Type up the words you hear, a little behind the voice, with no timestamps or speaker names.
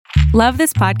Love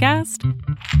this podcast?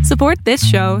 Support this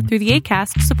show through the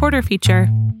Acast supporter feature.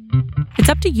 It's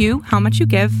up to you how much you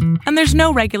give, and there's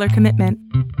no regular commitment.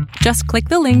 Just click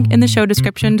the link in the show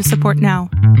description to support now.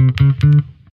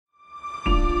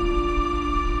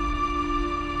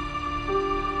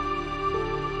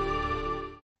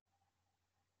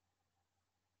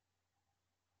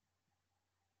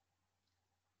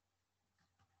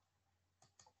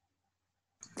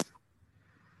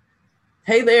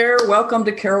 Hey there, welcome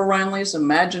to Carol Reinlie's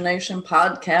Imagination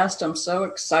Podcast. I'm so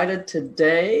excited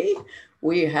today.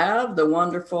 We have the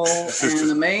wonderful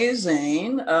and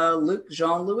amazing Luc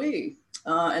Jean-Louis,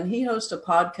 and he hosts a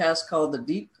podcast called The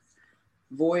Deep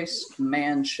Voice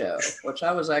Man Show, which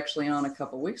I was actually on a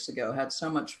couple weeks ago. Had so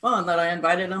much fun that I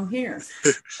invited him here.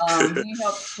 He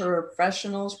helps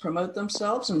professionals promote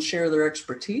themselves and share their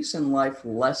expertise and life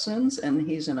lessons, and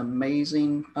he's an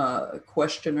amazing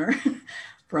questioner.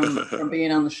 From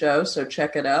being on the show. So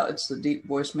check it out. It's the Deep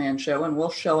Voice Man Show, and we'll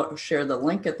share the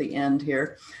link at the end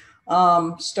here.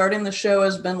 Starting the show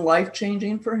has been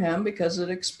life-changing for him because it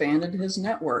expanded his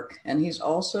network. And he's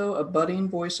also a budding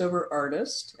voiceover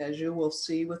artist, as you will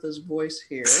see with his voice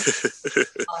here,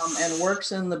 and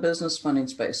works in the business funding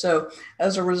space. So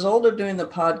as a result of doing the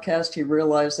podcast, he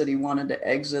realized that he wanted to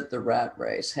exit the rat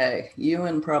race. Hey, you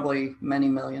and probably many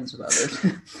millions of others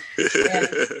and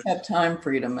have time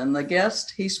freedom. And the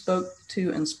guest he spoke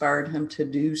to inspired him to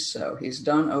do so. He's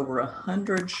done over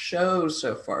 100 shows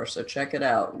so far. So check it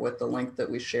out with the link that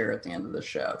we share at the end of the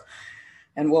show.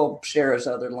 And we'll share his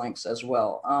other links as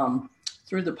well.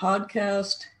 Through the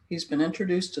podcast, he's been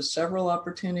introduced to several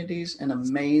opportunities and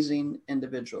amazing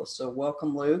individuals. So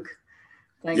welcome, Luc.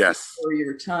 Thank you for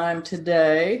your time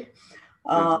today.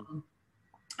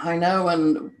 I know,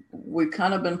 and we've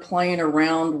kind of been playing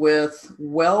around with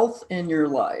wealth in your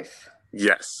life.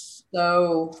 Yes.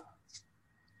 So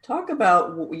talk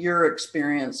about your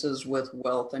experiences with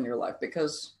wealth in your life,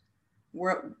 because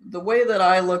the way that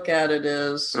I look at it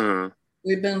is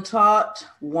we've been taught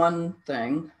one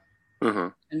thing,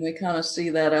 and we kind of see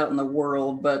that out in the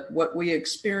world, but what we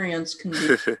experience can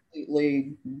be a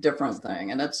completely different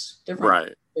thing, and it's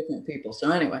different, different people.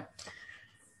 So anyway,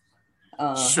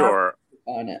 sure.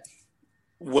 How on it?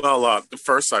 Well,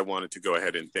 first I wanted to go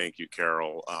ahead and thank you,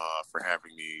 Carol, for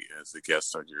having me as a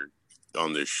guest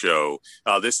on this show.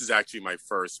 This is actually my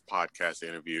first podcast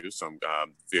interview, so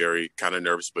I'm very kind of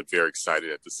nervous, but very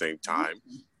excited at the same time.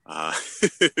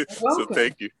 So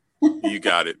thank you. You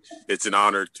got it. It's an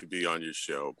honor to be on your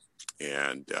show.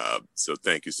 And so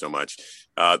thank you so much.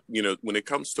 When it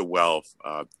comes to wealth,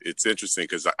 it's interesting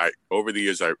because over the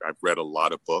years, I've read a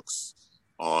lot of books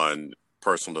on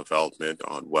personal development,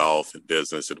 on wealth and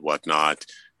business and whatnot.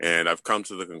 And I've come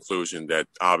to the conclusion that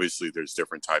obviously there's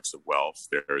different types of wealth.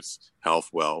 There's health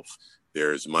wealth,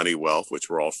 there's money wealth, which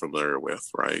we're all familiar with,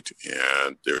 right?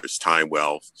 And there's time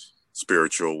wealth,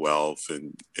 spiritual wealth,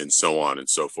 and so on and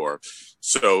so forth.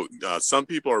 So some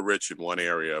people are rich in one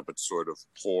area, but sort of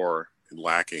poor and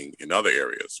lacking in other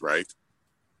areas, right?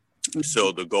 Mm-hmm.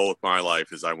 So the goal of my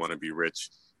life is I want to be rich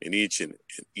in each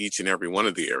and every one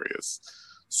of the areas.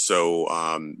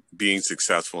 So being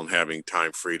successful and having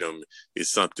time freedom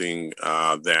is something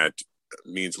that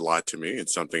means a lot to me.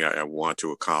 It's something I want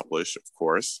to accomplish, of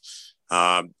course.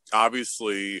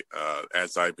 Obviously,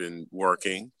 as I've been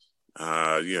working,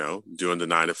 doing the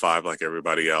 9 to 5 like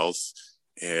everybody else,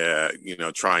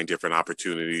 trying different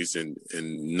opportunities and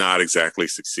not exactly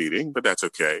succeeding, but that's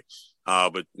okay.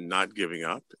 But not giving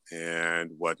up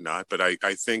and whatnot. But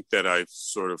I think that I've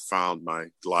sort of found my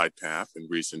glide path in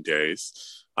recent days.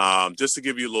 Just to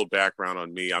give you a little background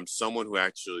on me, I'm someone who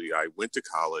I went to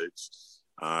college.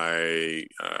 I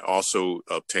also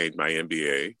obtained my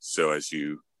MBA. So as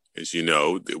you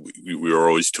know, we were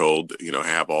always told,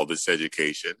 have all this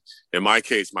education. In my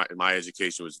case, my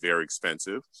education was very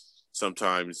expensive.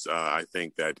 Sometimes I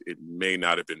think that it may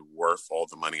not have been worth all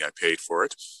the money I paid for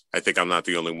it. I think I'm not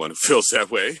the only one who feels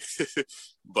that way.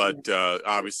 But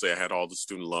obviously, I had all the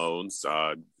student loans.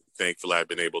 Thankfully, I've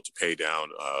been able to pay down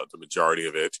the majority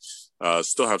of it.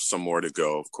 Still have some more to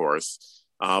go, of course.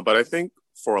 But I think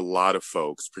for a lot of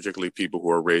folks, particularly people who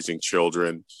are raising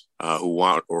children who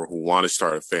want to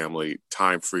start a family,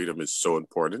 time freedom is so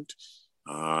important.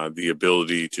 The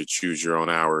ability to choose your own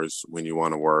hours when you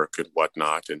want to work and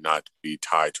whatnot, and not be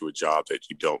tied to a job that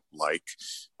you don't like.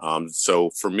 So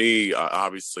for me,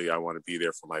 obviously, I want to be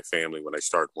there for my family when I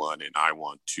start one, and I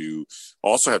want to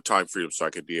also have time freedom so I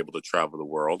could be able to travel the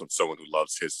world. I'm someone who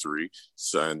loves history,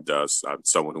 and I'm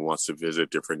someone who wants to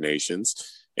visit different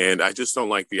nations. And I just don't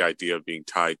like the idea of being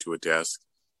tied to a desk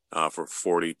for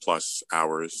 40 plus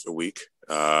hours a week.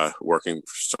 working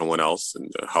for someone else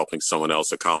and helping someone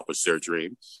else accomplish their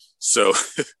dream. So,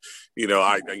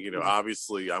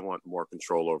 obviously I want more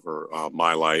control over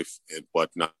my life and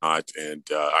whatnot. And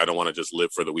I don't want to just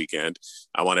live for the weekend.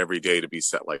 I want every day to be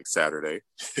set like Saturday,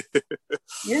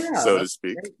 Yeah, so to that's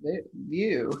speak. a great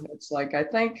view. It's like, I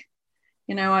think,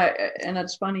 and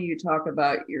it's funny you talk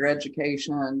about your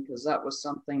education, because that was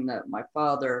something that my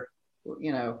father,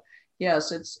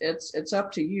 yes, it's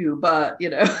up to you, but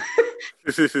you're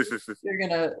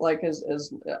gonna, like,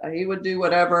 as he would do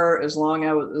whatever as long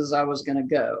as I was gonna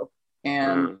go.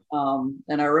 And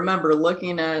I remember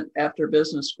looking at, after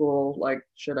business school, like,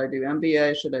 should I do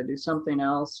MBA? Should I do something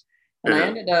else? And I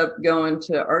ended up going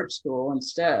to art school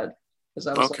instead, because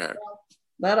I was like, well,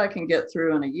 that I can get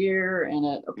through in a year, and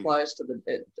it applied to the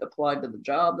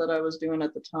job that I was doing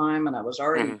at the time, and I was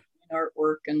already doing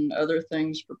artwork and other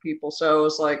things for people. So it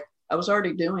was like I was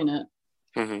already doing it,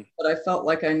 but I felt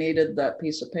like I needed that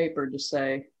piece of paper to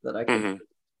say that I could.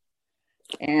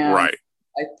 And Right.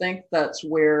 I think that's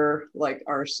where, like,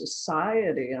 our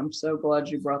society, I'm so glad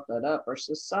you brought that up. Our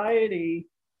society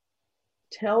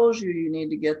tells you need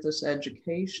to get this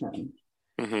education.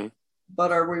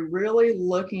 But are we really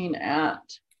looking at,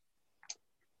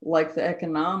 like, the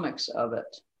economics of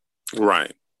it?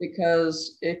 Right.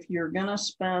 Because if you're going to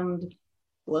spend,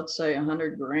 let's say,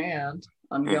 $100,000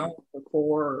 on going for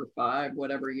 4 or 5,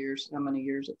 whatever years, how many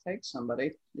years it takes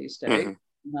somebody these days.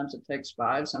 Sometimes it takes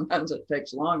 5, sometimes it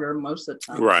takes longer. Most of the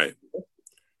time. Right.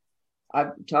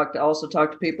 I've also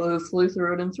talked to people who flew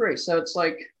through it in 3. So it's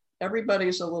like,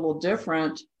 everybody's a little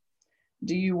different.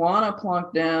 Do you want to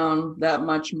plunk down that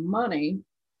much money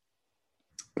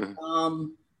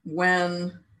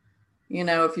when,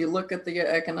 if you look at the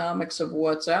economics of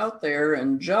what's out there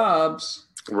and jobs,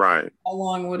 right? How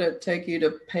long would it take you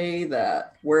to pay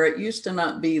that, where it used to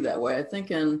not be that way? I think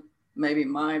in maybe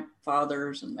my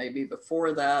father's and maybe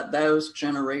before that, those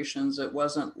generations, it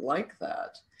wasn't like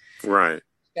that. Right.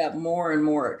 It got more and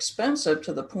more expensive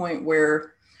to the point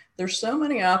where there's so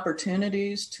many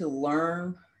opportunities to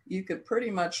learn. You could pretty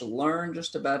much learn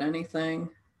just about anything.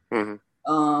 And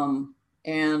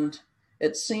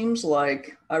it seems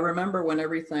like, I remember when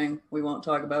everything, we won't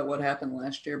talk about what happened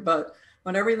last year, but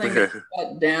when everything got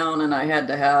shut down and I had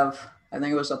to have, I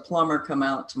think it was a plumber come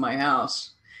out to my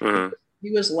house.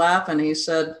 He was laughing. He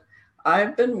said,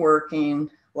 I've been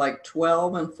working like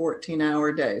 12 and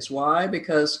 14-hour days. Why?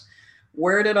 Because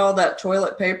where did all that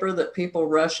toilet paper that people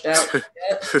rushed out to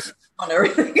get when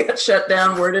everything got shut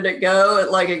down, where did it go?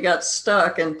 It got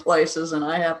stuck in places, and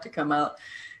I have to come out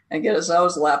and get it. So I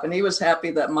was laughing. He was happy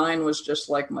that mine was just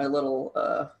like my little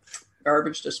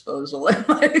garbage disposal.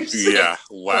 Yeah,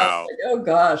 wow. Like, oh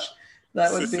gosh,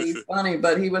 that would be funny.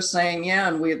 But he was saying, yeah,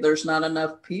 and there's not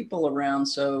enough people around,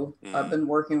 so I've been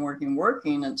working.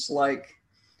 It's like,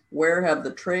 where have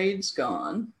the trades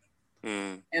gone?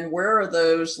 And where are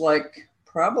those, like,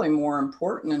 probably more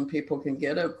important, and people can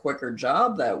get a quicker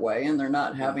job that way, and they're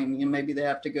not having, maybe they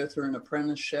have to go through an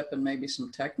apprenticeship and maybe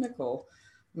some technical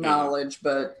knowledge,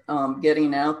 but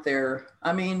getting out there.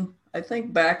 I mean, I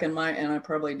think back in and I'm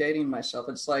probably dating myself,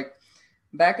 it's like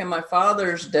back in my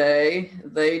father's day,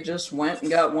 they just went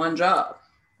and got one job.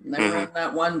 And they were in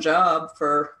that one job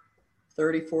for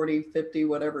 30, 40, 50,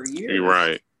 whatever years. You're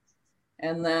right.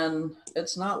 And then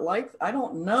it's not like, I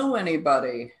don't know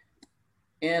anybody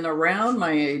in around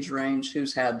my age range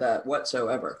who's had that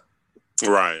whatsoever.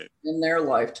 Right. In their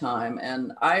lifetime.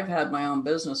 And I've had my own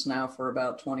business now for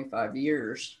about 25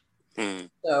 years.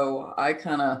 So I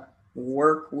kind of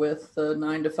work with the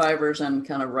 9-to-5ers and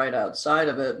kind of right outside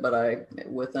of it, but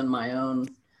within my own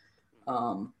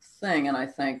thing. And I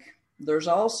think there's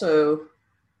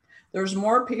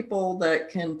more people that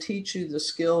can teach you the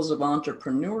skills of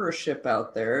entrepreneurship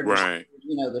out there. Right.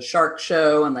 The Shark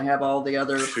Show, and they have all the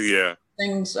other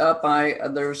things up.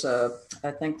 The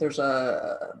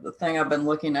thing I've been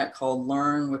looking at called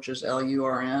Learn, which is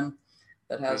LURN,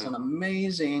 that has an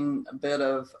amazing bit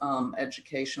of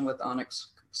education with Onyx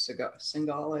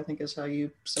Singal, I think is how you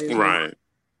say his name.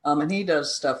 And he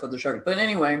does stuff with the shark. But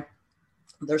anyway,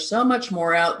 there's so much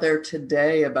more out there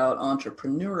today about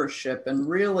entrepreneurship and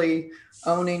really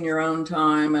owning your own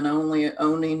time and only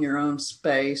owning your own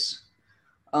space.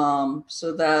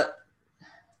 So that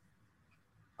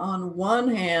on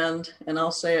one hand, and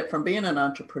I'll say it from being an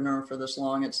entrepreneur for this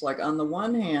long, it's like, on the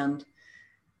one hand,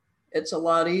 it's a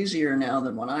lot easier now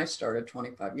than when I started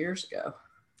 25 years ago.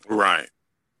 Right.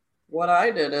 What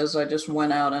I did is I just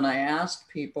went out and I asked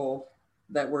people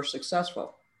that were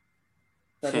successful,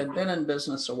 that had been in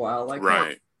business a while, like,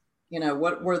 right.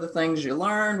 What were the things you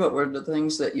learned? What were the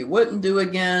things that you wouldn't do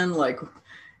again? Like,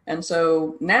 And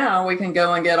so now we can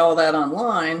go and get all that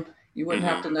online. You wouldn't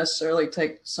have to necessarily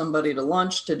take somebody to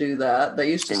lunch to do that. They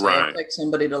used to say, I'll take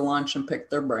somebody to lunch and pick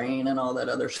their brain and all that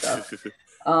other stuff.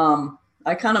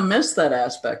 I kind of miss that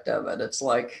aspect of it. It's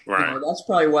like, that's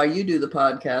probably why you do the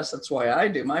podcast. That's why I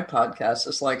do my podcast.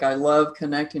 It's like, I love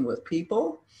connecting with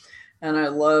people and I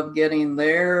love getting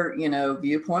their,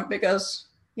 viewpoint because,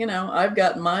 I've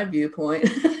got my viewpoint.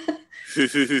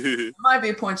 My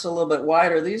viewpoint's a little bit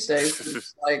wider these days.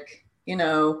 It's like,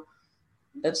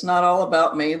 it's not all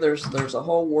about me. There's a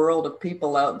whole world of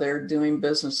people out there doing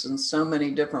business in so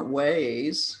many different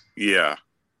ways. Yeah.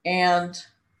 And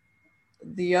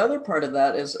the other part of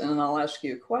that is, and I'll ask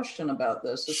you a question about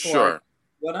this. It's sure. Like,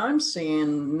 what I'm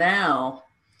seeing now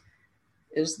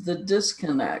is the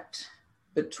disconnect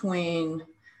between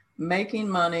making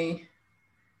money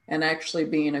and actually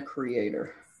being a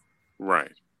creator.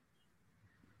 Right.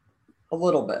 A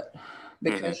little bit.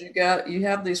 Because you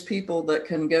have these people that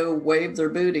can go wave their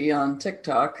booty on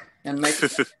TikTok and make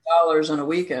 $1,000 in a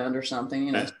weekend or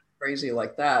something, crazy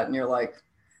like that. And you're like,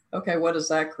 okay, what does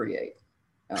that create?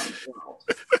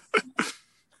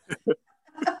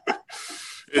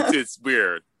 It's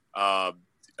weird.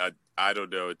 I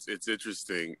don't know. It's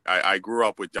interesting. I grew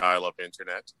up with dial-up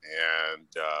internet, and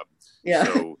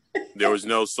so there was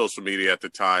no social media at the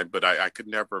time. But I could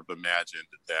never have imagined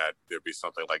that there'd be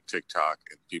something like TikTok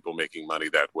and people making money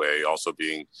that way. Also,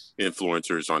 being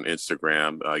influencers on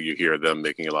Instagram, you hear them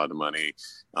making a lot of money.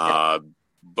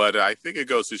 But I think it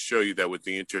goes to show you that with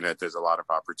the internet, there's a lot of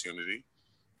opportunity.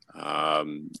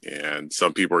 And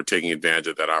some people are taking advantage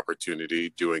of that opportunity,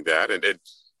 doing that, and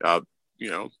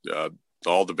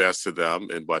all the best to them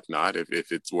and whatnot.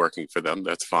 If it's working for them,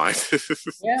 that's fine.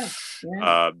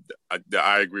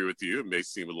 I agree with you. It may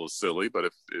seem a little silly, but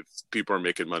if people are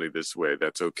making money this way,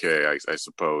 that's okay, I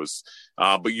suppose.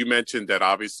 But you mentioned that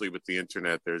obviously with the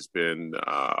internet, there's been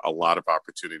a lot of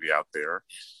opportunity out there.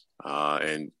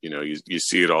 And, you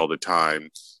see it all the time.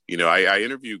 I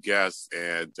interview guests,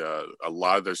 and a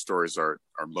lot of their stories are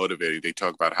motivating. They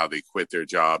talk about how they quit their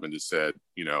job and just said,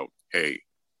 hey,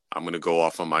 I'm going to go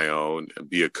off on my own and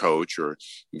be a coach or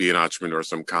be an entrepreneur of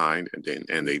some kind.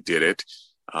 And they did it,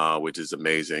 which is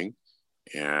amazing.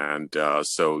 And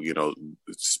so,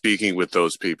 speaking with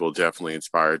those people definitely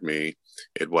inspired me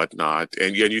and whatnot.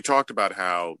 And you talked about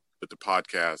how with the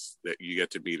podcast that you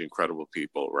get to meet incredible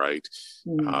people, right?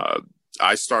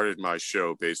 I started my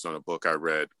show based on a book I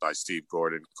read by Steve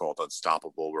Gordon called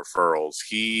Unstoppable Referrals.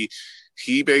 He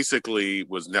basically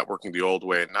was networking the old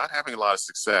way and not having a lot of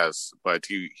success, but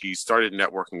he started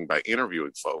networking by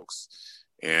interviewing folks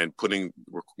and putting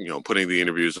the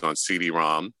interviews on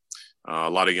CD-ROM. A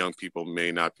lot of young people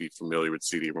may not be familiar with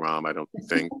CD-ROM. I don't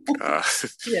think.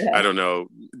 I don't know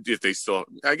if they still.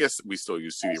 I guess we still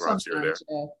use CD-ROMs here or there.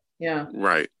 Yeah.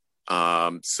 Right.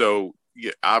 So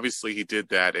obviously he did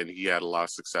that, and he had a lot of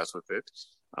success with it.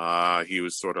 He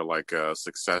was sort of like a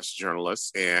success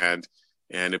journalist, and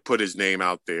it put his name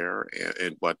out there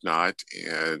and whatnot.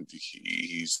 And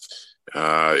he's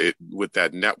with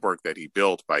that network that he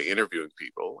built by interviewing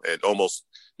people, and almost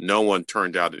no one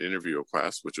turned out an interview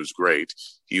request, which was great.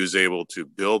 He was able to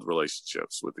build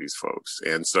relationships with these folks.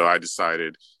 And so I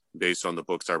decided, based on the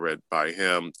books I read by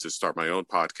him, to start my own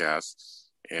podcast.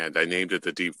 And I named it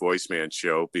the Deep Voice Man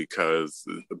Show because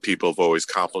people have always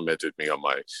complimented me on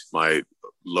my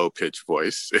low pitch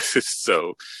voice.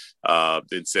 So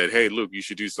and said, hey, Luke, you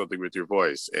should do something with your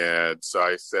voice. And so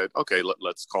I said, okay,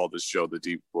 let's call this show the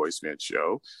Deep Voice Man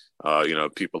Show.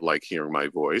 People like hearing my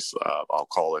voice. I'll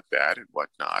call it that and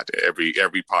whatnot. Every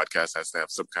podcast has to have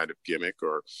some kind of gimmick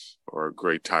or a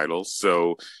great title.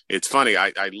 So it's funny.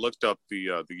 I looked up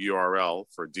the URL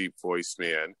for Deep Voice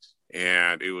Man,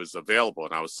 and it was available.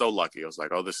 And I was so lucky. I was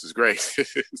like, oh, this is great.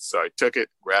 So I took it,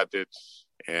 grabbed it.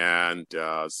 And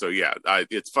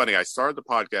it's funny. I started the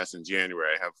podcast in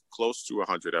January. I have close to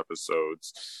 100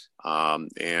 episodes.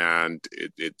 And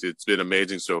it's been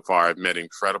amazing so far. I've met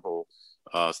incredible,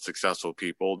 successful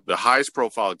people. The highest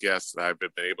profile guest that I've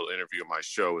been able to interview on my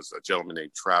show is a gentleman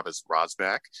named Travis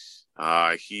Rosbach.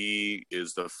 He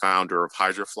is the founder of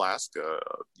Hydro Flask, a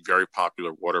very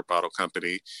popular water bottle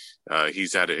company.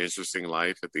 He's had an interesting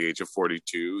life at the age of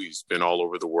 42. He's been all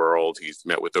over the world. He's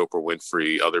met with Oprah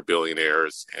Winfrey, other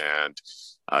billionaires, and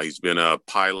he's been a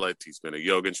pilot. He's been a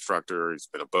yoga instructor. He's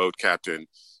been a boat captain.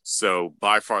 So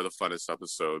by far the funnest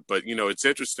episode. But, it's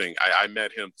interesting. I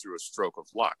met him through a stroke of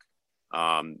luck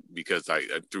because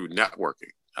through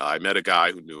networking. I met a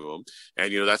guy who knew him.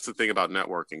 And, that's the thing about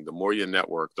networking. The more you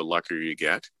network, the luckier you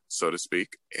get, so to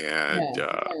speak. And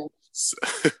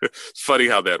it's funny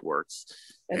how that works.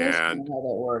 It is kind of how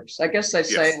that works. I guess they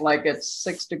say like it's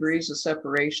 6 degrees of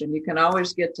separation. You can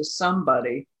always get to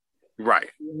somebody. Right.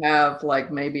 You have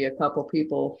like maybe a couple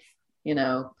people,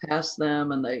 past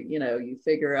them, and they, you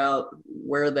figure out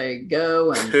where they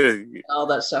go and all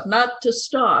that stuff. Not to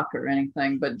stalk or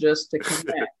anything, but just to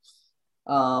connect.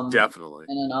 Definitely.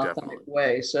 In an authentic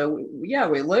way. So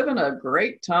we live in a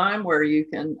great time where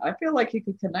I feel like you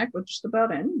can connect with just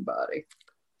about anybody.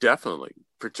 Definitely,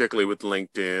 particularly with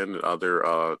LinkedIn and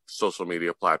other social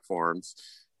media platforms.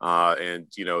 And,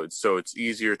 so it's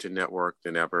easier to network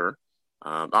than ever.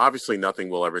 Obviously, nothing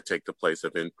will ever take the place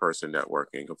of in-person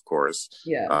networking, of course.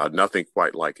 Yeah. Nothing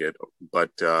quite like it.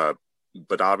 But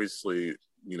obviously,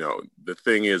 the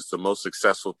thing is, the most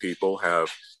successful people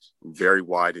have very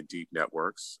wide and deep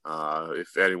networks.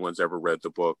 If anyone's ever read the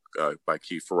book by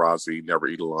Keith Ferrazzi, Never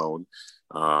Eat Alone,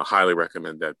 highly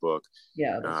recommend that book.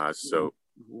 Yeah.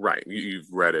 Right, you've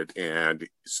read it. And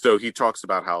so he talks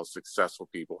about how successful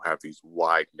people have these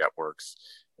wide networks.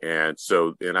 And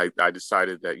so, I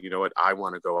decided that, I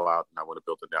want to go out and I want to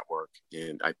build a network.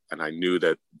 And I knew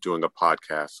that doing a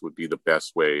podcast would be the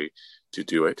best way to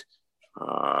do it.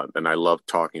 And I love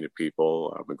talking to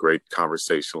people. I'm a great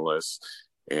conversationalist.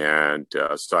 And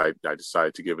so I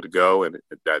decided to give it a go, and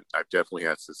that I've definitely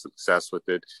had some success with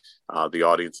it. The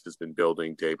audience has been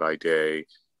building day by day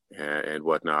and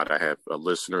whatnot. I have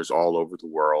listeners all over the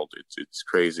world. It's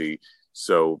crazy.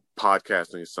 So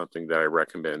podcasting is something that I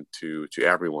recommend to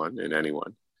everyone and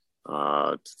anyone.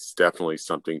 It's definitely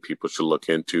something people should look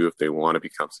into if they want to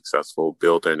become successful,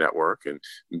 build their network, and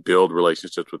build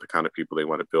relationships with the kind of people they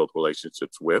want to build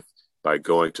relationships with by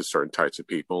going to certain types of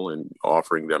people and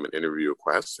offering them an interview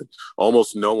request. And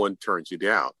almost no one turns you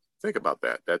down. Think about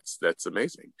that. That's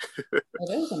amazing. It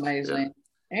is amazing.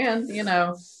 Yeah.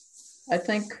 And, I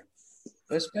think,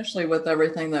 especially with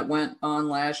everything that went on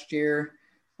last year,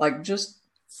 like just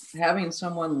having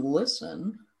someone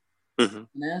listen and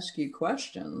ask you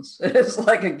questions is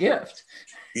like a gift.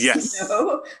 Yes.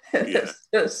 It's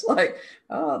just like,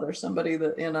 oh, there's somebody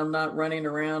that, and I'm not running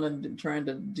around and trying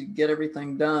to get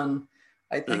everything done.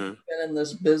 I think we've been in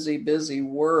this busy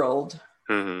world.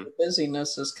 The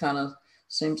busyness is kind of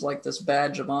seems like this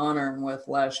badge of honor. And with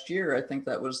last year, I think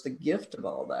that was the gift of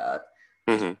all that.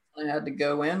 I had to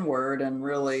go inward and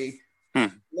really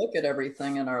look at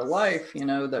everything in our life,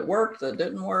 that worked, that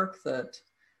didn't work,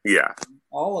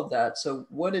 all of that. So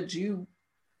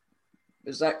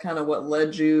is that kind of what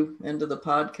led you into the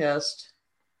podcast?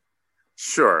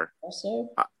 Sure. Also?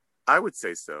 I would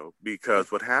say so,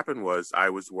 because what happened was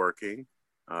I was working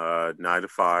 9 to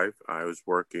 5. I was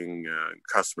working in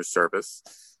customer service,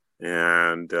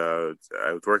 and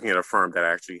I was working at a firm that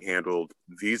actually handled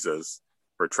visas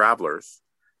for travelers.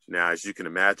 Now, as you can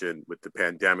imagine, with the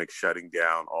pandemic shutting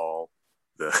down all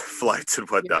the flights and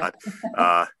whatnot,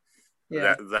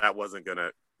 that wasn't going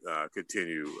to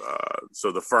continue.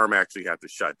 So the firm actually had to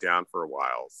shut down for a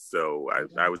while. So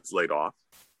I was laid off,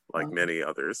 like many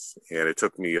others. And it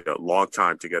took me a long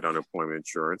time to get unemployment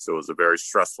insurance. So it was a very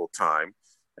stressful time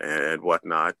and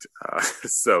whatnot.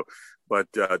 But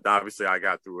obviously I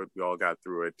got through it. We all got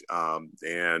through it.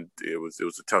 And it was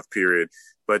a tough period.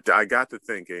 But I got to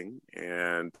thinking,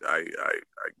 and I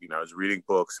was reading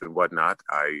books and whatnot.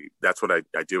 That's what I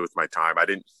did with my time. I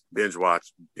didn't binge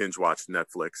watch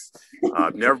Netflix.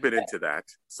 I've never been into that,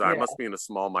 so I must be in a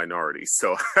small minority.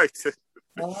 So I did.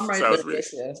 Well, I'm right there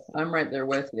with you. I'm right there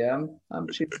with you. I'm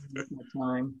choosing my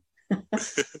time.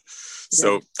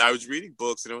 So I was reading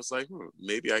books, and I was like,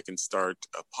 maybe I can start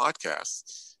a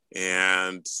podcast.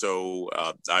 And so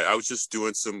I was just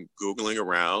doing some Googling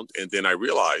around, and then I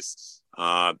realized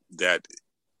that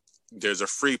there's a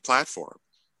free platform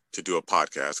to do a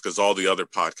podcast, because all the other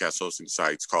podcast hosting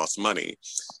sites cost money.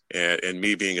 And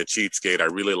me being a cheapskate, I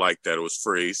really liked that it was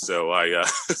free. So I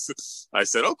I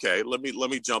said, okay, let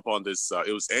me jump on this.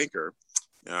 It was Anchor.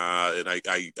 And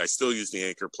I still use the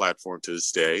Anchor platform to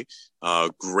this day.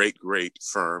 Great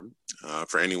firm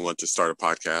for anyone to start a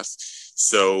podcast.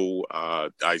 So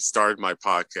I started my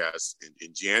podcast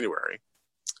in January,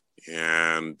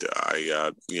 and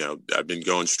I've been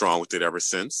going strong with it ever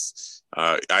since.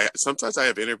 Sometimes I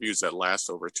have interviews that last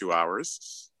over 2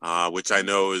 hours, which I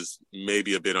know is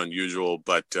maybe a bit unusual,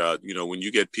 but when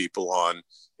you get people on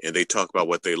and they talk about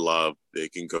what they love, they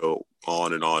can go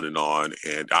on and on and on,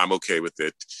 and I'm okay with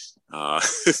it. Well,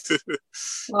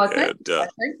 I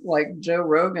think like Joe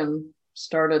Rogan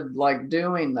started like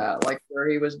doing that, like where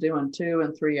he was doing 2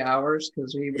 and 3 hours,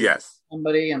 because he was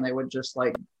somebody, and they would just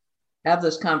like have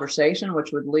this conversation,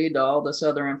 which would lead to all this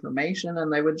other information,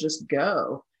 and they would just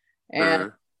go.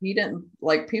 And he didn't,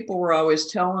 like, people were always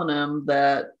telling him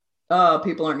that, oh,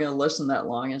 people aren't going to listen that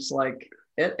long. It's like,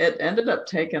 it ended up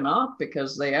taking off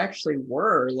because they actually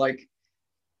were like,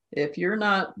 if you're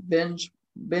not binging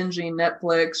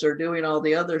Netflix or doing all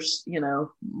the other,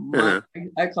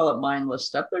 I call it mindless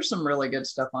stuff. There's some really good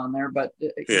stuff on there, but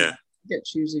get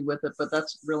choosy with it. But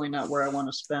that's really not where I want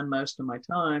to spend most of my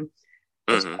time.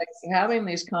 It's like having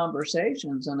these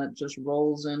conversations, and it just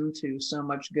rolls into so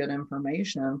much good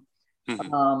information.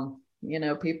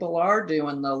 People are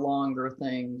doing the longer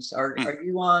things. Are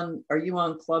you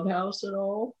on Clubhouse at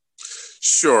all?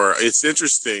 Sure. It's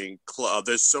interesting.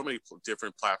 There's so many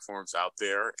different platforms out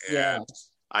there, and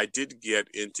I did get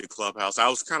into Clubhouse. I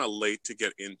was kind of late to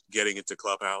getting into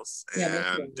Clubhouse.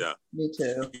 Me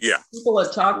too. Yeah. People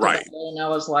had talked about it, and I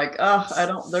was like,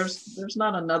 there's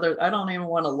not another, I don't even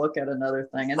want to look at another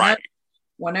thing. And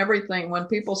when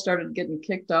people started getting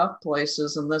kicked off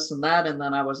places and this and that, and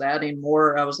then I was adding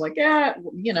more, I was like,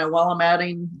 while I'm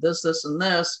adding this, and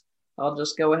this, I'll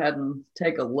just go ahead and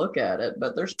take a look at it.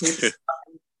 But there's people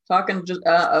talking just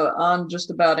on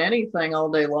just about anything all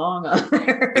day long on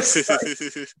there.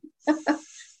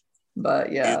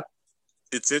 But yeah,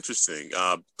 it's interesting.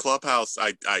 Clubhouse.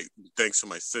 I thanks to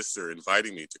my sister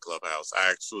inviting me to Clubhouse.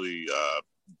 I actually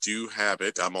do have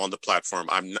it. I'm on the platform.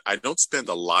 I don't spend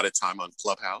a lot of time on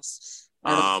Clubhouse,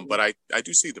 but I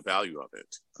do see the value of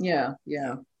it. Yeah.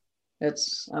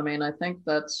 I think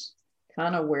that's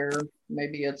kind of where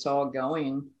maybe it's all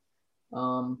going.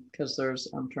 Because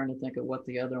I'm trying to think of what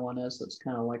the other one is that's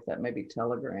kind of like that, maybe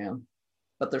Telegram,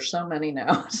 but there's so many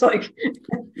now. It's like,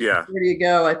 where do you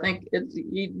go? I think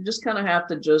you just kind of have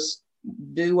to just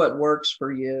do what works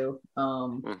for you,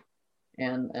 and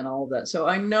all of that. So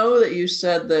I know that you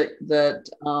said that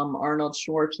Arnold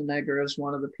Schwarzenegger is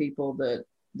one of the people that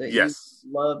you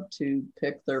love to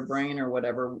pick their brain or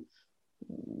whatever.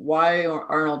 Why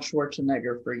Arnold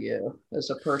Schwarzenegger for you as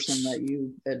a person that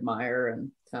you admire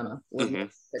and kind of pick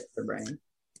their brain?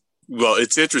 Well,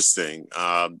 it's interesting.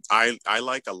 I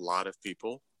like a lot of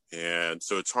people, and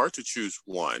so it's hard to choose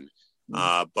one.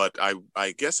 But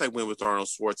I guess I went with Arnold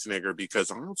Schwarzenegger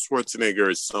because Arnold Schwarzenegger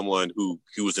is someone who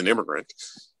was an immigrant.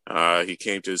 He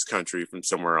came to his country from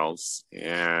somewhere else,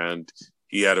 and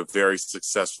he had a very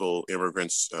successful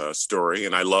immigrant story,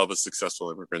 and I love a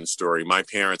successful immigrant story. My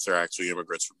parents are actually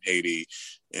immigrants from Haiti,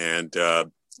 and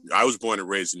I was born and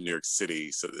raised in New York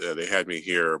City, so they had me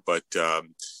here. But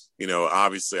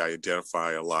obviously, I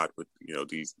identify a lot with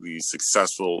these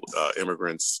successful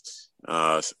immigrants,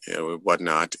 and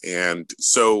whatnot, and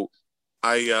so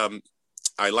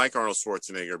I like Arnold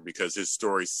Schwarzenegger because his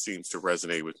story seems to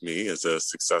resonate with me as a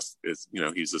success.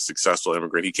 He's a successful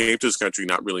immigrant. He came to this country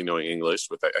not really knowing English,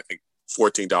 with I think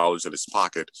 $14 in his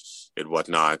pocket and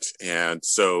whatnot. And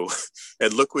so,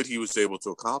 and look what he was able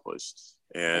to accomplish.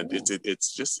 And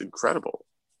it's just incredible.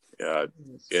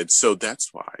 And so that's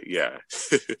why, he's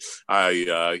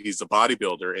a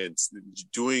bodybuilder, and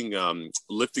doing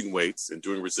lifting weights and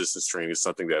doing resistance training is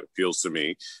something that appeals to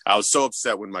me. I was so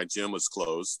upset when my gym was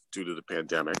closed due to the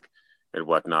pandemic and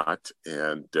whatnot.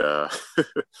 And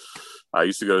I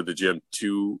used to go to the gym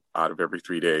 2 out of every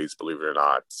 3 days, believe it or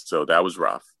not. So that was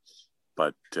rough.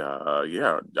 But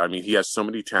he has so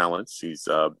many talents. He's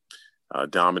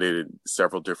dominated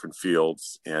several different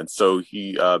fields, and so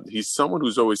he's someone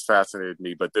who's always fascinated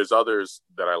me. But there's others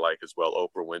that I like as well.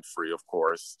 Oprah Winfrey, of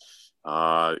course,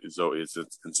 is always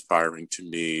inspiring to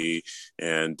me,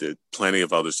 and plenty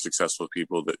of other successful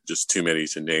people that just too many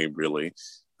to name, really,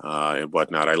 and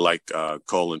whatnot. I like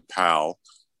Colin Powell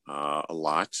a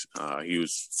lot. He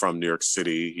was from New York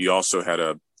City. He also had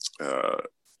a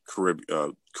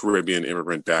Caribbean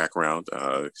immigrant background.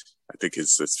 I think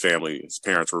his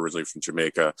parents were originally from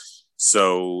Jamaica.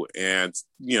 So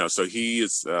he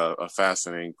is a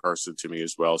fascinating person to me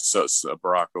as well. So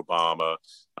Barack Obama,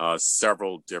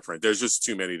 several different, there's just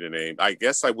too many to name. I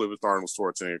guess I went with Arnold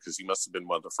Schwarzenegger because he must have been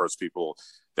one of the first people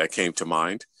that came to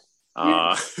mind.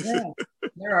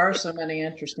 There are so many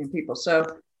interesting people.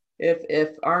 So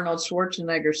if Arnold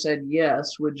Schwarzenegger said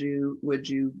yes, would you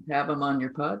have him on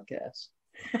your podcast?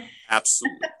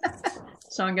 Absolutely.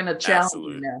 So I'm going to challenge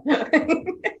you now.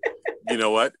 You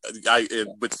know what?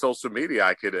 With social media,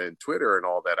 I could, and Twitter and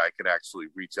all that, I could actually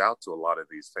reach out to a lot of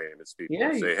these famous people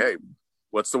and say, hey,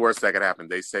 what's the worst that could happen?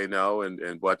 They say no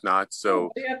and whatnot.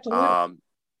 So I'll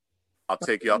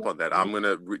take you up on that. I'm going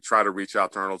to try to reach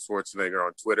out to Arnold Schwarzenegger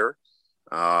on Twitter,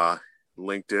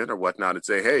 LinkedIn or whatnot, and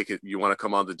say, hey, you want to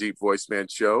come on the Deep Voice Man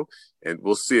show? And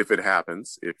we'll see if it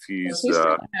happens. If he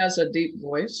has a deep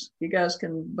voice, you guys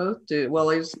can both do. Well,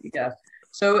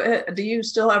 So do you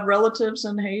still have relatives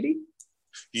in Haiti?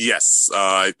 Yes,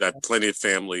 I have plenty of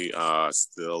family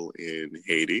still in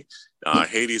Haiti.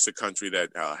 Haiti is a country that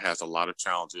has a lot of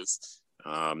challenges.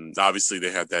 Obviously,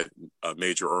 they had that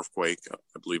major earthquake,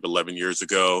 I believe, 11 years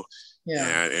ago,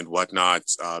 and whatnot.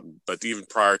 But even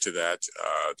prior to that,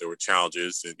 there were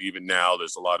challenges, and even now,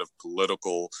 there's a lot of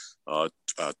political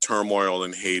turmoil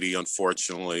in Haiti,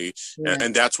 unfortunately,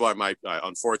 and that's why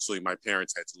unfortunately, my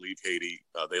parents had to leave Haiti.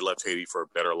 They left Haiti for a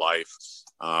better life.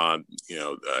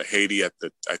 Haiti I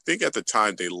think at the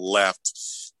time they left.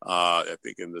 I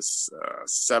think in the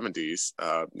 70s,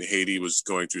 Haiti was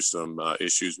going through some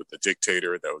issues with the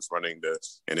dictator that was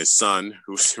and his son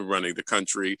who was running the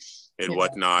country and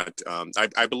whatnot.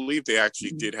 I believe they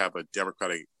actually did have a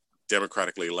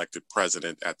democratically elected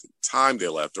president at the time they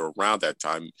left, or around that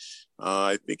time.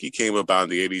 I think he came about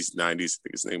in the 80s, 90s. I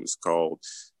think his name was called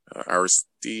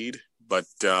Aristide. But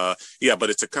but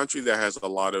it's a country that has a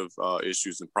lot of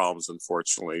issues and problems,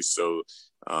 unfortunately. So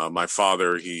my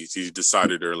father, he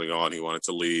decided early on he wanted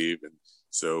to leave. And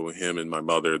so him and my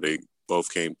mother, they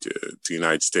both came to the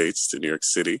United States, to New York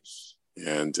City.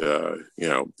 And,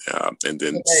 and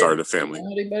then started a family.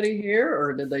 Anybody here,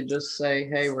 or did they just say,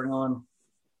 hey, we're going?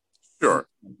 Sure.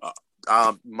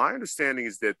 My understanding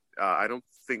is that I don't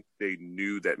think they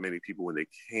knew that many people when they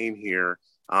came here.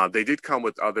 They did come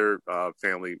with other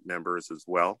family members as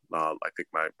well. I think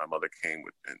my mother came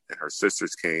and her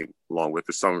sisters came along with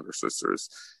some of her sisters.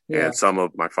 And some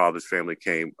of my father's family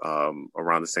came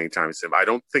around the same time as him. I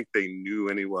don't think they knew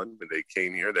anyone when they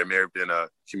came here. There may have been a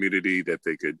community that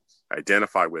they could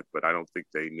identify with, but I don't think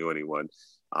they knew anyone.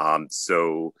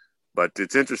 But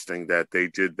it's interesting that they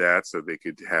did that so they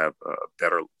could have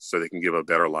they can give a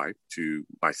better life to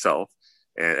myself.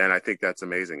 And I think that's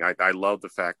amazing. I love the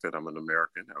fact that I'm an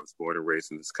American. I was born and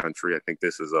raised in this country. I think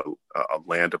this is a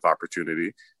land of opportunity.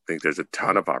 I think there's a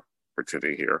ton of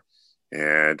opportunity here.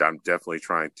 And I'm definitely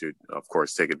trying to, of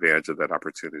course, take advantage of that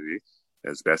opportunity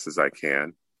as best as I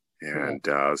can. And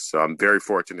so I'm very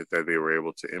fortunate that they were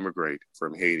able to immigrate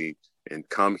from Haiti and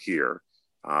come here,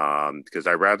 because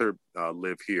I'd rather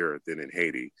live here than in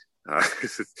Haiti. It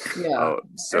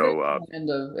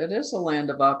is a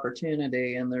land of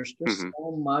opportunity, and there's just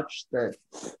so much that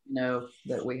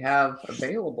that we have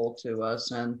available to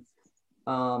us. And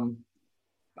my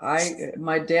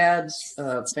dad's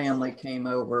family came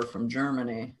over from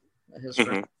Germany, his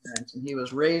grandparents, and he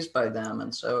was raised by them,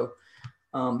 and so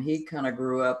he kind of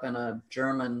grew up in a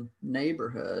German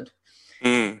neighborhood.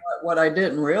 What I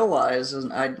didn't realize,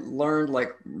 and I learned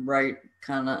right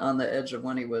kind of on the edge of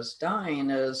when he was dying,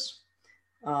 is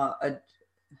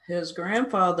his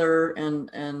grandfather and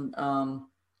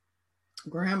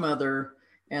grandmother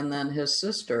and then his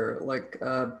sister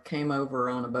came over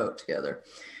on a boat together.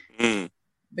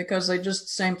 Because they just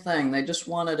same thing. They just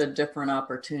wanted a different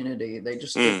opportunity. They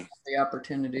just didn't have the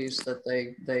opportunities that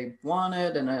they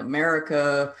wanted. In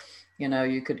America,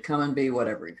 you could come and be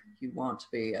whatever you want to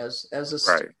be as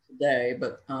today,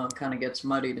 but kind of gets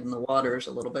muddied in the waters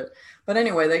a little bit. But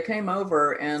anyway, they came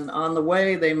over, and on the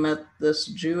way they met this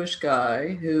Jewish guy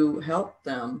who helped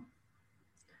them.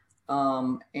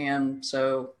 And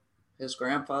so his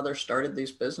grandfather started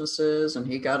these businesses, and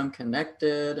he got them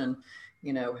connected and,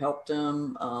 helped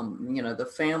them.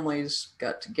 The families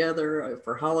got together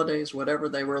for holidays, whatever.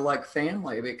 They were like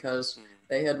family because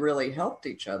they had really helped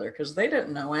each other because they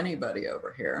didn't know anybody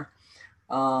over here.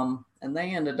 And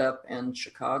they ended up in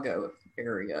Chicago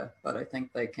area, but I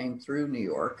think they came through New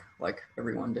York like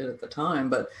everyone did at the time.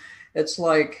 But it's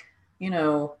like,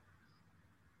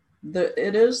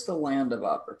 it is the land of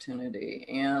opportunity.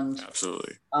 And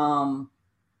absolutely.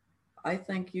 I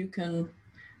think you can,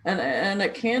 and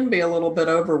it can be a little bit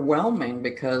overwhelming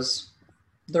because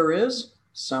there is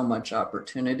so much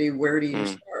opportunity. Where do you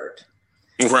start?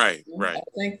 Right. I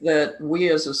think that we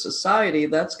as a society,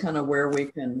 that's kind of where we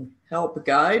can help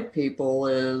guide people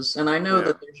is, and I know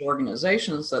that there's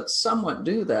organizations that somewhat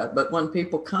do that, but when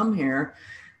people come here,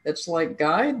 it's like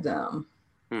guide them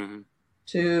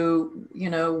to,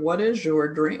 what is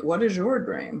your dream? What is your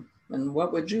dream? And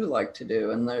what would you like to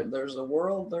do? And there is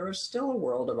still a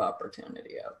world of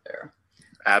opportunity out there.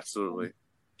 Absolutely.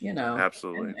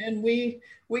 Absolutely. And we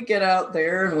get out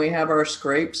there and we have our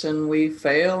scrapes and we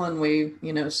fail and we,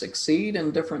 succeed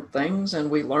in different things and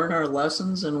we learn our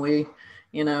lessons and we,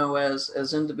 as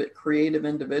creative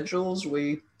individuals,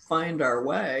 we find our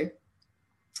way.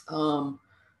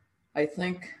 I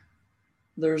think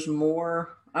there's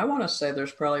more, I want to say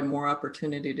there's probably more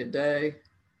opportunity today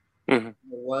than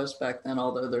there was back then,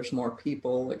 although there's more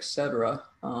people, etc.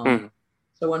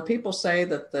 So when people say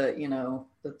that that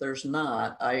there's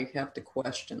not, I have to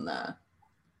question that.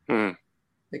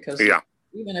 Because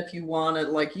even if you wanted,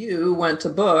 like you went to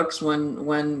books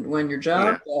when your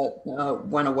job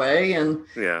went away and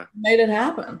made it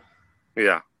happen.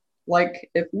 Yeah. like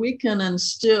if we can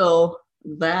instill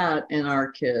that in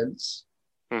our kids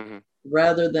Mm-hmm.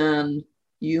 rather than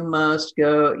you must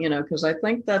go, because I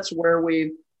think that's where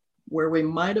we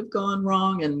might have gone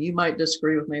wrong, and you might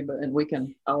disagree with me, but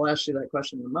I'll ask you that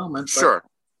question in a moment. Sure.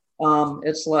 But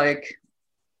it's like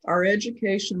our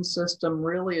education system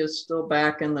really is still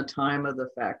back in the time of the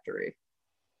factory.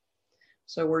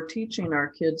 So we're teaching our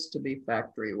kids to be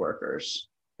factory workers,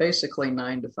 basically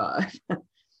 9 to 5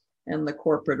 in the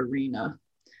corporate arena.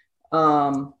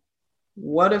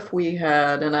 What if we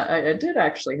had, and I did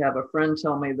actually have a friend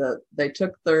tell me that they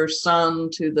took their son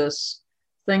to this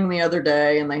thing the other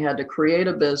day, and they had to create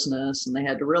a business, and they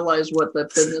had to realize what the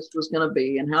business was going to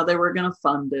be and how they were going to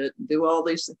fund it and do all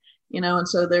these, and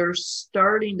so they're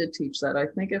starting to teach that. I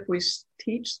think if we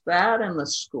teach that in the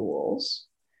schools,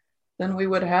 then we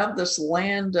would have this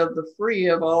land of the free,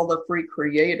 of all the free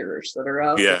creators that are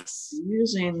out there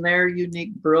using their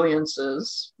unique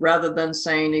brilliances, rather than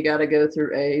saying you got to go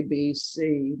through A, B,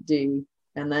 C, D,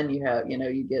 and then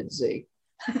you get Z.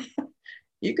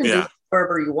 You can do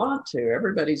whatever you want to.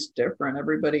 Everybody's different.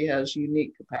 Everybody has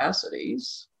unique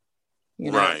capacities.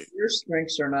 Right. Your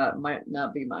strengths might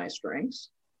not be my strengths.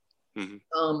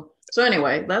 Mm-hmm. So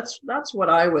anyway, that's what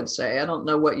I would say. I don't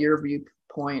know what your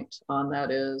viewpoint on that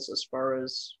is, as far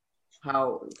as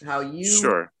how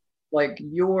you like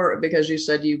because you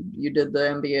said you did the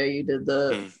MBA, you did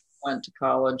went to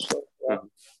college.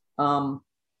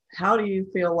 How do you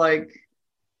feel like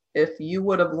if you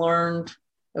would have learned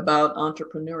about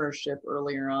entrepreneurship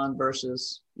earlier on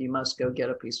versus you must go get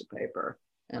a piece of paper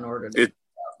in order to get out in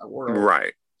the world?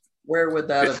 Right. Where would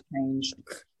that have changed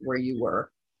where you were?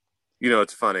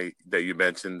 It's funny that you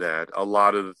mentioned that. A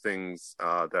lot of the things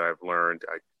that I've learned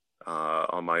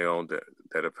on my own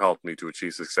that have helped me to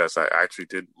achieve success, I actually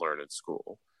didn't learn in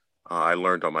school. I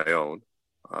learned on my own,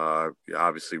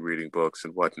 obviously reading books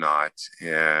and whatnot.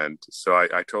 And so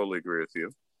I totally agree with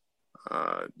you.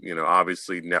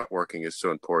 Obviously networking is so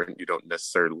important. You don't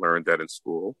necessarily learn that in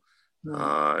school.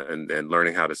 And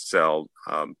learning how to sell.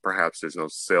 Perhaps there's no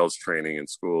sales training in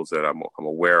schools that I'm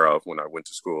aware of. When I went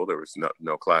to school, there was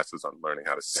no classes on learning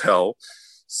how to sell.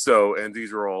 So, and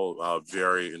these are all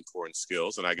very important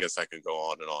skills. And I guess I can go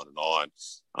on and on and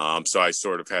on. So I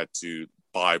sort of had to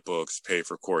buy books, pay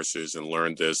for courses, and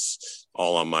learn this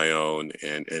all on my own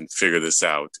and figure this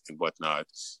out and whatnot.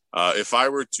 If I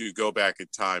were to go back in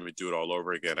time and do it all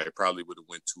over again, I probably would have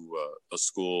went to a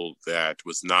school that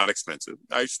was not expensive.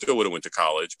 I still would have went to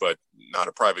college, but not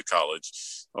a private college.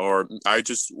 Or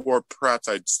perhaps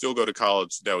I'd still go to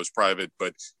college that was private,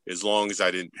 but as long as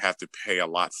I didn't have to pay a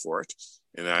lot for it.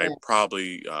 And I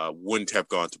probably wouldn't have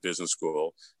gone to business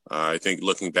school. I think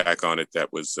looking back on it,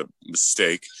 that was a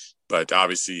mistake. But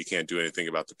obviously, you can't do anything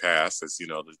about the past. As you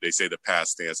know, they say the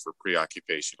past stands for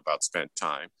preoccupation about spent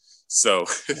time. So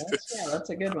that's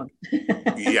a good one.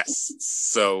 Yes.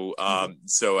 So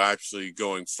actually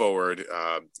going forward,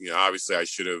 obviously I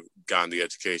should have gotten the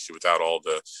education without all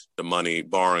the money,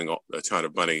 borrowing a ton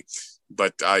of money.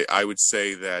 But I would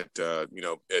say that,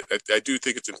 I do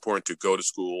think it's important to go to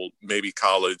school, maybe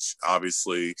college,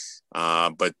 obviously,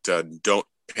 but don't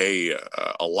pay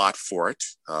a lot for it.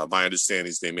 My understanding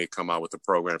is they may come out with a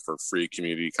program for free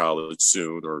community college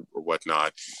soon or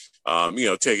whatnot.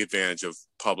 Take advantage of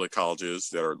public colleges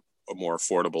that are more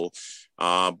affordable.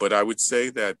 But I would say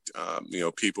that,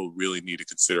 people really need to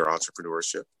consider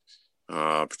entrepreneurship.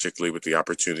 Particularly with the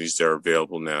opportunities that are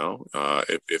available now,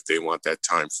 if they want that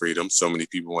time freedom. So many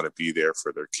people want to be there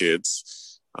for their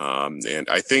kids. And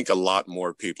I think a lot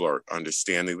more people are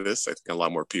understanding this. I think a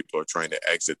lot more people are trying to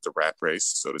exit the rat race,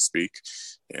 so to speak.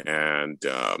 And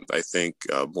I think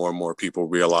more and more people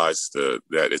realize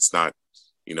that it's not,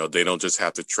 they don't just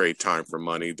have to trade time for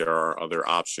money. There are other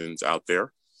options out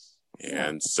there.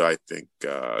 And so I think,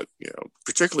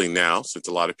 particularly now, since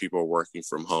a lot of people are working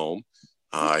from home,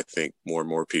 I think more and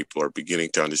more people are beginning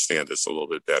to understand this a little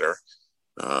bit better.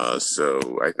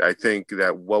 So I think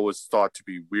that what was thought to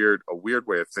be a weird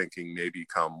way of thinking may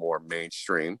become more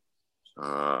mainstream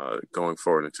going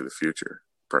forward into the future.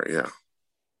 But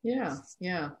Yeah.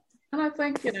 And I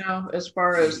think, as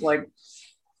far as like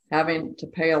having to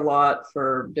pay a lot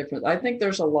for I think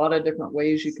there's a lot of different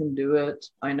ways you can do it.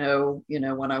 I know,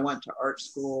 when I went to art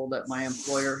school that my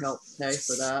employer helped pay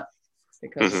for that,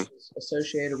 because it's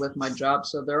associated with my job.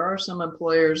 So there are some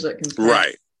employers that can pay.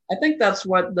 Right. I think that's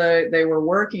what they were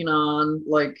working on,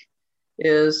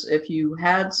 is if you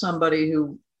had somebody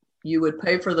who you would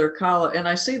pay for their college. And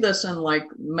I see this in like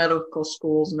medical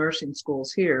schools, nursing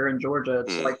schools here in Georgia.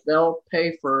 It's like they'll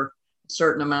pay for a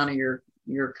certain amount of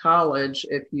your college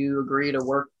if you agree to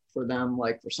work for them,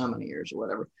 like for so many years or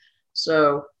whatever.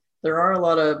 So there are a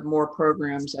lot of more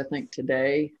programs, I think,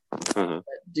 today that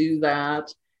do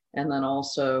that. And then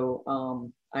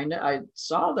also, I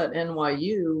saw that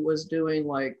NYU was doing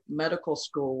like medical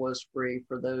school was free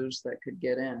for those that could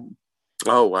get in.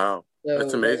 Oh, wow. So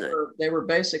That's amazing. They were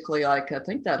basically like, I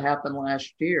think that happened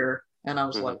last year. And I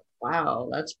was like, wow,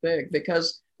 that's big,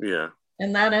 because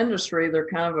in that industry, they're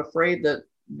kind of afraid that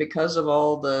because of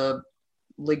all the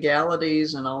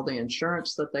legalities and all the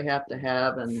insurance that they have to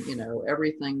have, and, you know,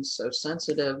 everything's so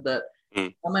sensitive, that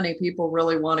how many people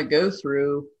really want to go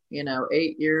through, you know,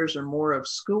 8 years or more of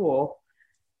school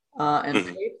and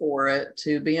pay for it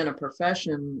to be in a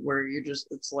profession where you just,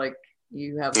 it's like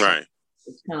you have,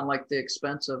 it's kind of like the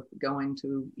expense of going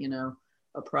to, you know,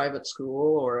 a private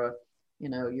school, or a, you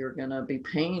know, you're going to be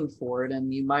paying for it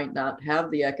and you might not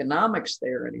have the economics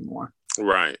there anymore.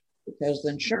 Right. Because the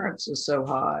insurance is so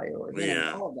high, or you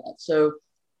know, all of that. So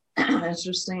it's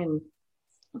just saying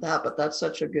that, but that's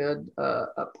such a good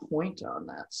a point on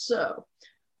that. So,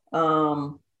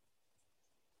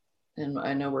 and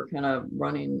I know we're kind of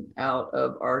running out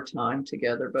of our time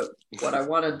together, but what I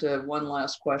wanted to, one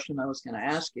last question I was going to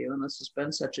ask you, and this has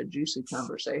been such a juicy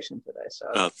conversation today.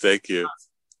 So, thank you.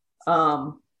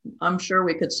 I'm sure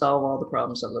we could solve all the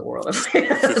problems of the world if we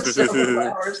had several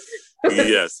hours.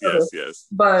 Yes.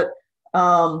 But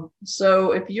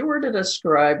so if you were to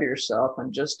describe yourself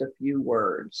in just a few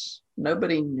words,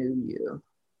 nobody knew you,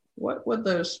 what would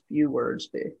those few words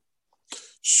be?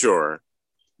 Sure.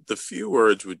 The few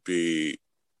words would be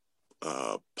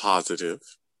positive,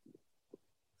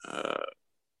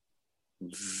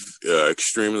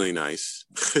 extremely nice,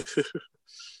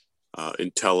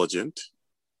 intelligent,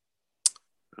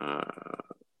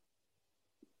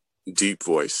 deep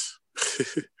voice,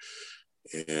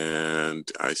 and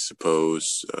I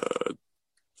suppose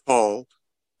tall,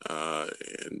 but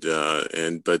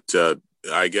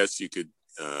I guess you could.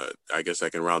 I guess I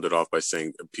can round it off by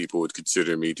saying people would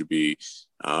consider me to be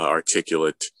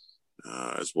articulate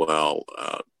as well,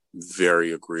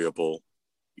 very agreeable,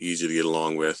 easy to get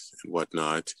along with, and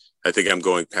whatnot. I think I'm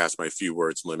going past my few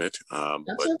words limit.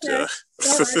 That's okay.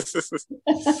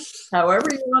 However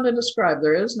you want to describe,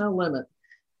 there is no limit.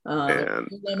 No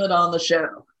limit on the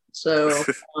show. So,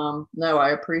 no, I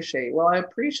appreciate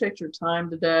your time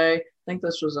today. I think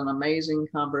this was an amazing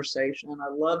conversation. I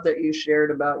love that you shared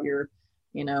about your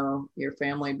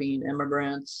family being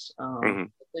immigrants. I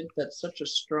think that's such a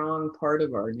strong part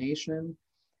of our nation.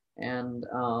 And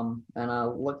I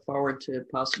look forward to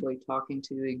possibly talking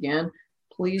to you again.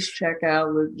 Please check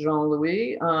out Luc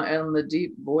Jean-Louis and the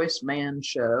Deep Voice Man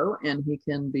Show, and he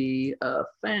can be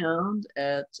found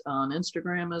on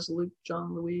Instagram as Luc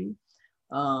Jean-Louis,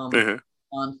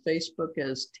 on Facebook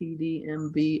as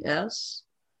TDMBS.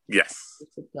 Yes.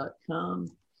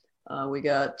 Facebook.com.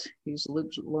 He's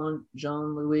Luc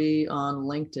Jean-Louis on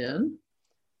LinkedIn.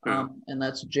 And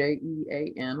that's Jean,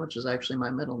 which is actually my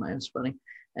middle name. It's funny.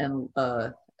 And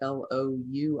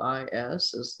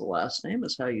Louis is the last name,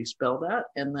 is how you spell that.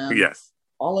 And then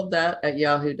all of that at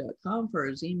yahoo.com for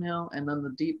his email, and then the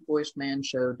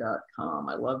deepvoicemanshow.com.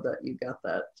 I love that you got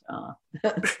that.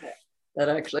 That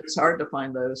actually, it's hard to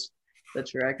find those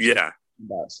that you're actually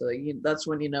about. So that's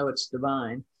when you know it's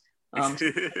divine. Check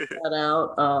that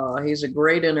out. He's a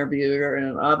great interviewer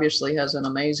and obviously has an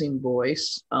amazing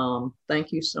voice.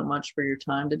 Thank you so much for your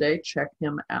time today. Check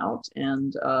him out,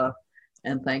 and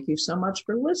thank you so much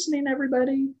for listening,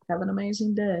 everybody. Have an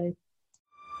amazing day.